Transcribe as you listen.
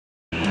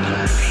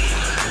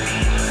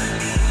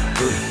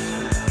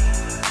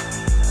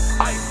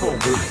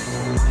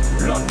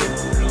London.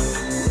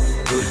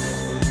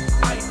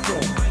 I'm from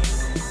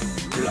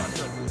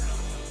London.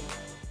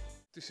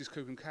 This is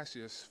Cougan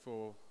Cassius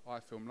for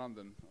iFilm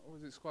London. Or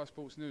is it Sky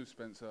Sports News,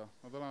 Spencer?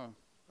 I don't know.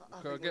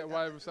 Can I get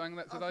away with saying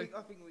that today?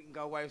 I think we can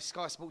go away with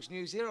Sky Sports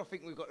News here. I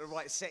think we've got the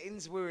right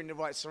settings, we're in the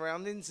right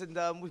surroundings, and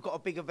we've got a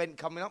big event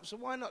coming up, so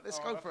why not? Let's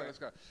go for it. Let's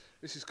go.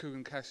 This is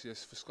Cougan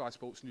Cassius for Sky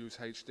Sports News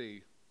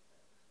HD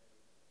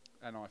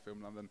and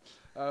iFilm London.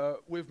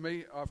 With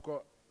me, I've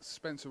got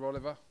Spencer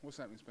Oliver. What's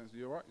happening, Spencer?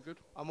 You all right? You good?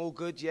 I'm all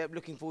good, yeah.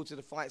 Looking forward to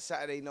the fight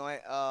Saturday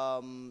night.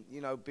 You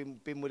know,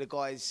 been with the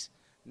guys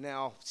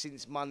now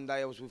since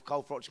Monday. I was with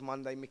FROCH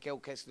Monday, Mikel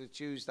Kessler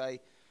Tuesday,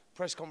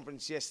 press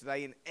conference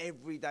yesterday, and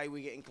every day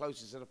we're getting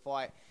closer to the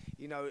fight.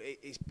 You know,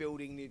 it's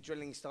building, the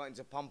adrenaline's starting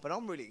to pump, and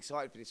I'm really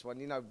excited for this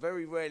one. You know,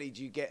 very rarely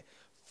do you get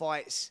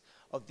fights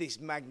of this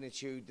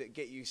magnitude that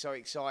get you so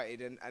excited,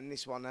 and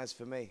this one has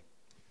for me.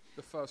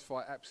 The first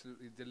fight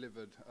absolutely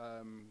delivered.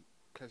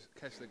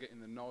 Kessler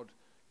getting the nod,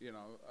 you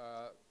know,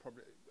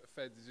 probably a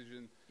fair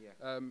decision.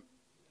 Yeah.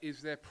 Is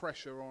there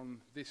pressure on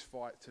this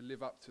fight to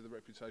live up to the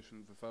reputation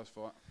of the first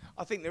fight?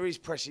 I think there is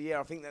pressure, yeah.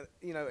 I think that,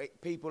 you know,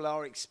 people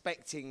are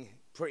expecting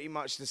pretty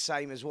much the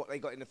same as what they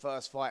got in the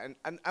first fight,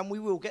 and we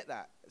will get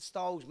that.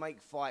 Styles make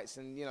fights,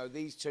 and, you know,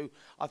 these two,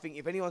 I think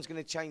if anyone's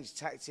going to change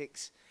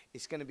tactics,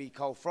 it's going to be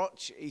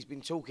FROCH. He's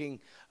been talking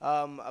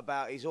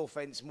about his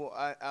offense more,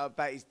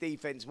 about his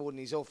defense more than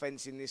his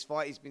offense in this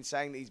fight. He's been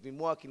saying that he's been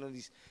working on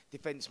his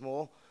defense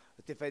more,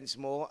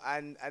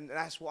 and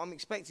that's what I'm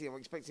expecting. I'm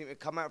expecting him to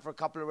come out for a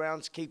couple of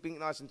rounds, keeping it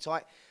nice and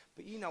tight.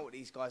 But you know what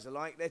these guys are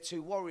like. They're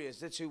two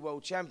warriors. They're two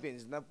world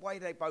champions. And the way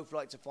they both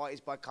like to fight is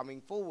by coming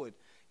forward.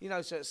 You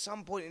know, so at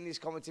some point in this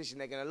competition,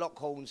 they're going to lock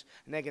horns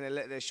and they're going to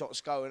let their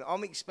shots go. And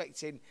I'm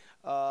expecting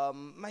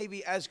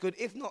maybe as good,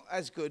 if not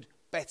as good,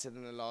 better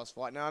than the last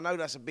fight. Now, I know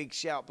that's a big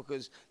shout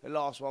because the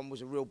last one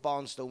was a real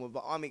barnstormer,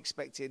 but I'm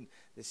expecting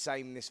the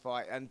same in this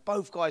fight. And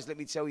both guys, let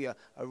me tell you,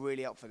 are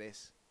really up for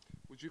this.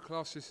 Would you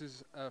class this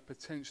as a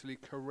potentially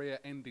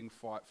career-ending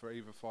fight for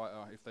either fighter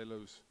if they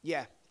lose?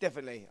 Yeah,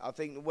 definitely. I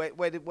think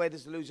where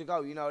does the loser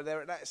go? You know,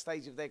 they're at that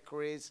stage of their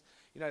careers.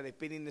 You know, they've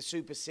been in the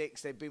Super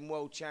Six. They've been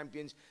world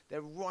champions.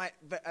 They're right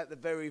at the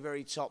very,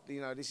 very top.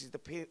 You know, this is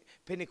the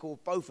pinnacle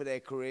of both of their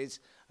careers.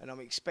 And I'm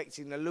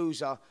expecting the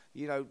loser,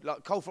 you know,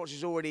 like FROCH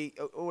has already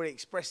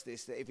expressed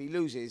this, that if he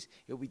loses,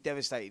 he'll be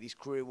devastated. His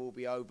career will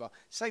be over.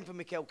 Same for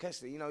Mikel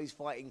Kessler. You know, he's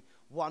fighting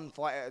one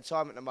fight at a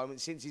time at the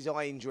moment since his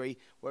eye injury,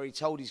 where he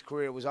told his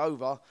career was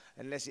over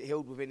unless it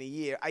healed within a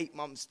year. 8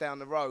 months down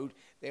the road,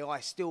 the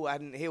eye still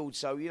hadn't healed.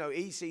 So, you know,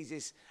 he sees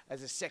this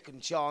as a second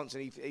chance,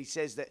 and he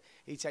says that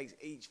he takes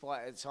each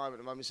fight at a time at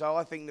the moment. So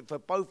I think that for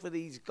both of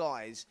these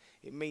guys,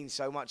 it means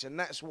so much, and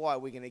that's why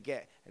we're going to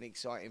get an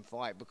exciting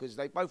fight, because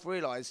they both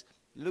realise,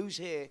 lose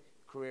here,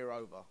 career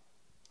over.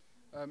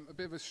 A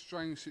bit of a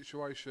strange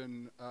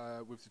situation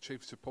with the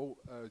chief support,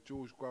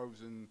 George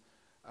Groves and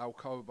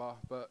Alcoba,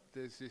 but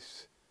there's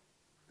this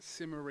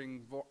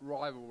simmering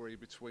rivalry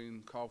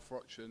between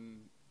FROCH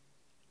and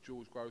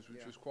George Groves,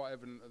 which was quite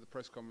evident at the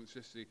press conference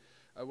yesterday.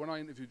 When I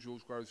interviewed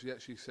George Groves, he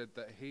actually said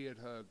that he had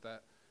heard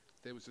that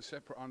there was a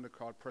separate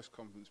undercard press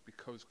conference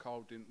because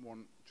Carl didn't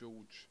want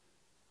George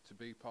to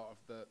be part of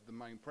the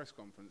main press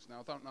conference. Now,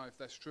 I don't know if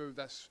that's true.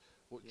 That's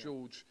what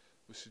George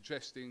was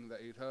suggesting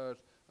that he'd heard.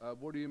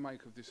 What do you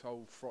make of this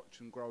whole FROCH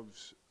and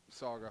Groves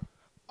saga?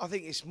 I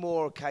think it's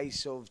more a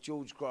case of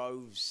George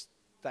Groves,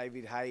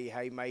 David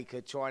Haymaker,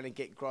 trying to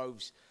get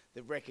Groves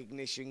the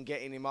recognition,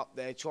 getting him up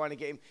there, trying to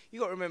get him. You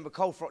got to remember,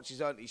 FROCH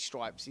has earned his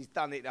stripes. He's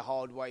done it the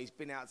hard way. He's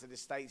been out to the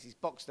States. He's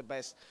boxed the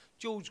best.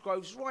 George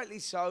Groves, rightly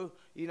so,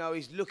 you know,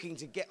 he's looking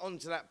to get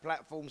onto that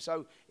platform,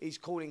 so he's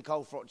calling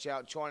FROCH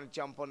out, trying to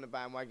jump on the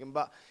bandwagon.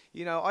 But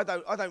you know, I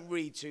don't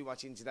read too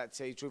much into that. To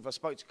tell you the truth, I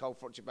spoke to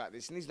FROCH about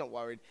this, and he's not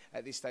worried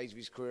at this stage of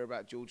his career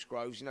about George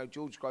Groves. You know,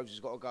 George Groves has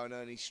got to go and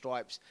earn his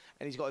stripes,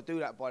 and he's got to do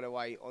that, by the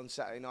way, on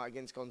Saturday night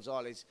against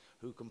Gonzalez,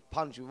 who can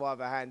punch with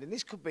either hand. And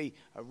this could be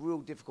a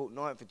real difficult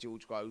night for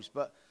George Groves,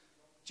 but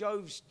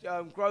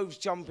Groves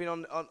jumping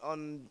on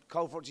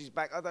FROCH's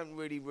back, I don't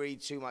really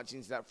read too much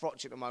into that.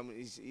 FROCH at the moment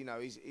is, you know,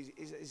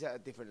 is at a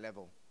different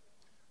level.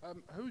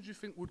 Who do you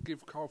think would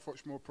give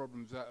FROCH more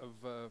problems out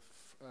of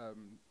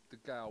De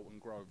Gale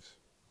and Groves?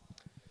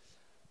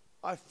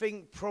 I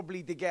think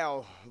probably De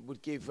Gale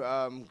would give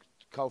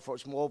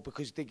FROCH more,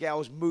 because De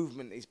Gale's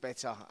movement is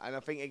better, and I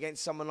think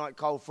against someone like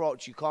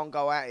FROCH, you can't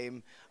go at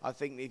him. I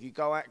think if you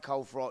go at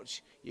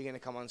FROCH, you're going to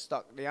come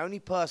unstuck. The only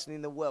person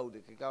in the world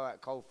that could go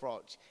at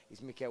FROCH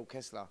is Mikel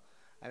Kessler,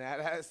 and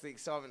that's the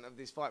excitement of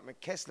this fight.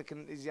 Kessler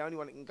is the only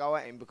one that can go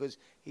at him, because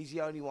he's the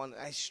only one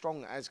as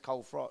strong as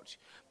FROCH.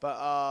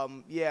 But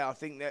yeah, I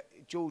think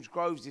that George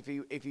Groves, if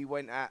he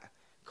went at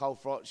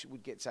FROCH,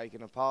 would get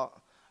taken apart,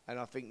 and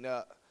I think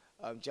that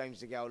James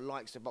De Gale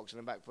likes to box on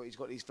the back foot. He's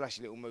got these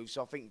flashy little moves,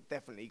 so I think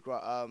definitely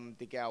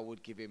De Gale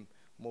would give him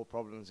more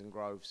problems than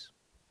Groves.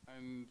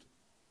 And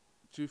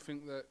do you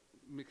think that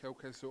Mikel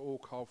Kessler or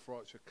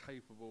FROCH are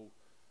capable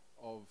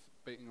of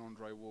beating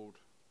Andre Ward?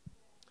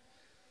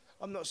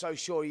 I'm not so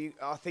sure.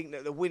 I think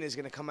that the winner's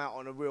going to come out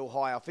on a real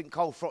high. I think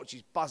Cole Froch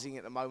is buzzing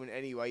at the moment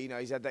anyway. You know,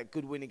 he's had that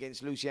good win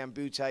against Lucien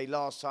Boutte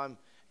last time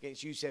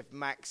against Youssef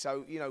Mack.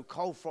 So, you know,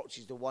 Cole Froch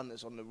is the one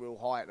that's on the real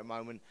high at the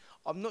moment.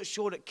 I'm not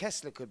sure that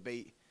KESSLER could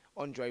beat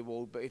Andre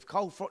Ward, but if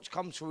Cole Froch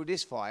comes through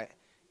this fight,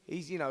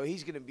 he's confident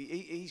he's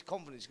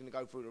going to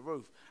go through the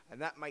roof, and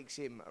that makes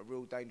him a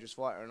real dangerous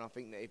fighter. And I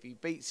think that if he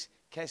beats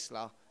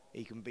KESSLER,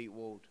 he can beat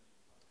Ward.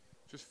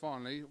 Just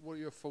finally, what are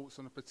your thoughts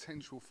on a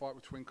potential fight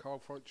between Cole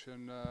Froch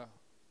and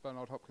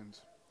Bernard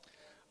Hopkins?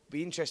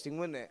 Be interesting,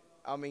 wouldn't it?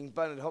 I mean,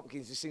 Bernard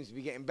Hopkins just seems to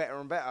be getting better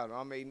and better.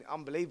 I mean,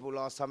 unbelievable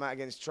last time out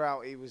against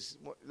Trout. He was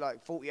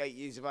like 48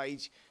 years of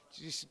age.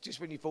 Just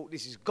when you thought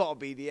this has got to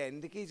be the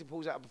end, the geezer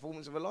pulls out a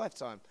performance of a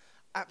lifetime.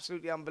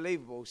 Absolutely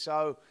unbelievable.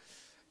 So,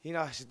 you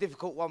know, it's a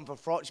difficult one for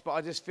Froch, but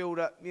I just feel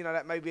that, you know,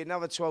 that may be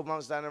another 12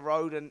 months down the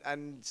road,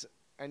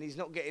 and he's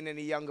not getting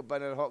any younger,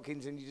 Bernard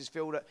Hopkins, and you just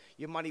feel that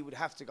your money would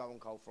have to go on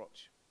Cole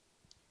Froch.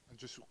 And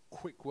just a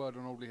quick word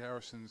on Audley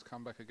Harrison's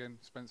comeback again,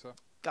 Spencer.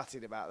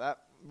 Gutted about that.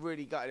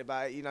 Really gutted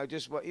about it. You know,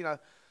 just what, you know,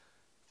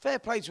 fair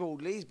play to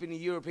Audley. He's been a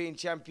European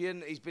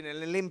champion. He's been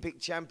an Olympic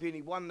champion.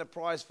 He won the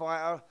prize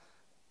fighter.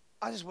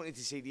 I just wanted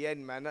to see the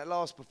end, man. That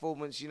last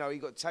performance, you know, he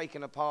got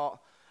taken apart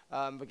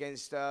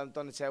against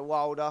Deontay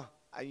Wilder.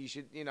 And you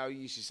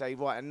should say,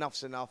 right,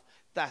 enough's enough.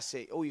 That's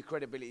it. All your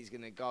credibility is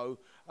going to go.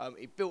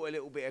 He built a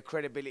little bit of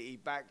credibility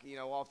back, you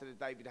know, after the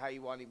David Haye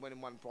one. He went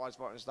and won prize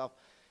fighter and stuff.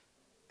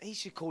 He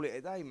should call it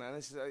a day, man.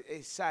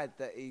 It's sad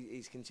that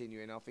he's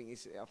continuing. I think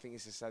it's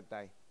a sad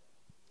day.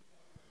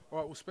 All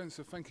right, well,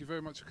 Spencer, thank you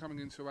very much for coming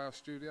into our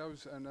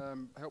studios, and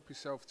help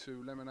yourself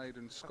to lemonade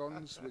and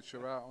scones, which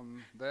are out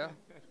on there.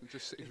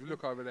 Just if you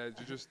look over there,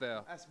 you're just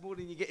there. That's more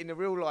than you get in the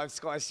real life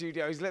Sky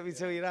Studios, let me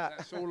tell you that.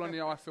 That's all on the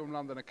iFilm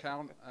London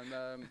account,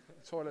 and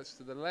toilets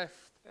to the left.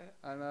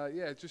 And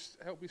yeah, just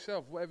help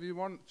yourself. Whatever you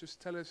want, just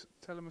tell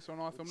them us on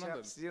iFilm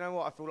London. You know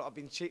what? I feel like I've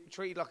been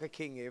treated like a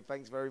king here.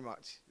 Thanks very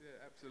much.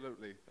 Yeah,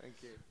 absolutely.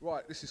 Thank you.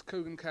 Right, this is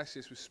Coogan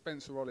Cassius with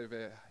Spencer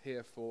Oliver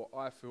here for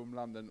iFilm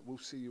London. We'll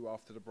see you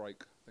after the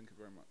break. Thank you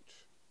very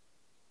much.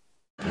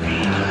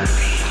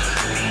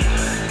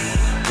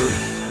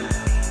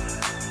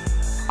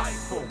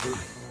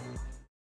 iFilm.